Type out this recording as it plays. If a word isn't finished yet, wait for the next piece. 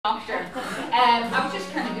Doctor. I was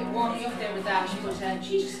just kind of warming up there with that, but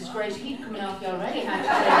Jesus is great, he'd coming off you already, had to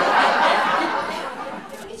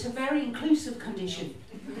say. It's a very inclusive condition.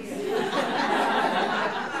 You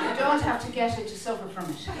don't have to get it to suffer from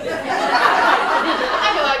it. Anyway,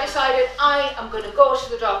 I decided I am going to go to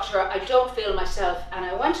the doctor. I don't feel myself, and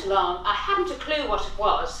I went along. I hadn't a clue what it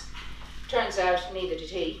was. Turns out, neither did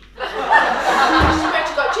he. I swear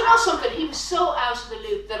to God, do you know something? He was so out of the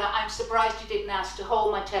loop that I'm surprised he didn't ask to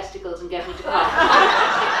hold my testicles and get me to cough.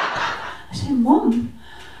 I said, Mum,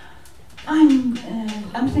 I'm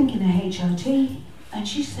thinking of HRT. And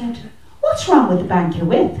she said, what's wrong with the bank you're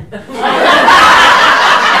with? There it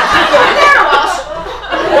was.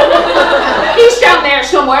 He's down there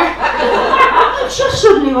somewhere. I just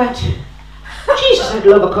suddenly went, Jesus, I'd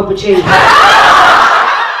love a cup of tea.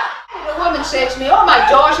 Said to me, oh, my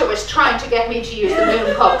daughter was trying to get me to use the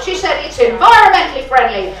moon cup. She said it's environmentally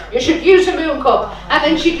friendly, you should use a moon cup. And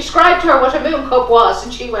then she described to her what a moon cup was,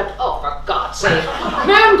 and she went, oh, for God's sake,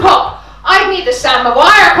 moon cup, I need the Sam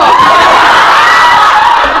Maguire cup.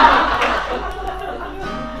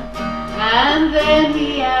 And then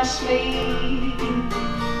he asked me,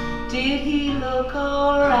 did he look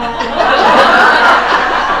alright?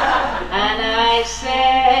 And I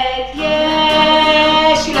said,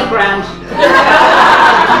 yes, she looked grand.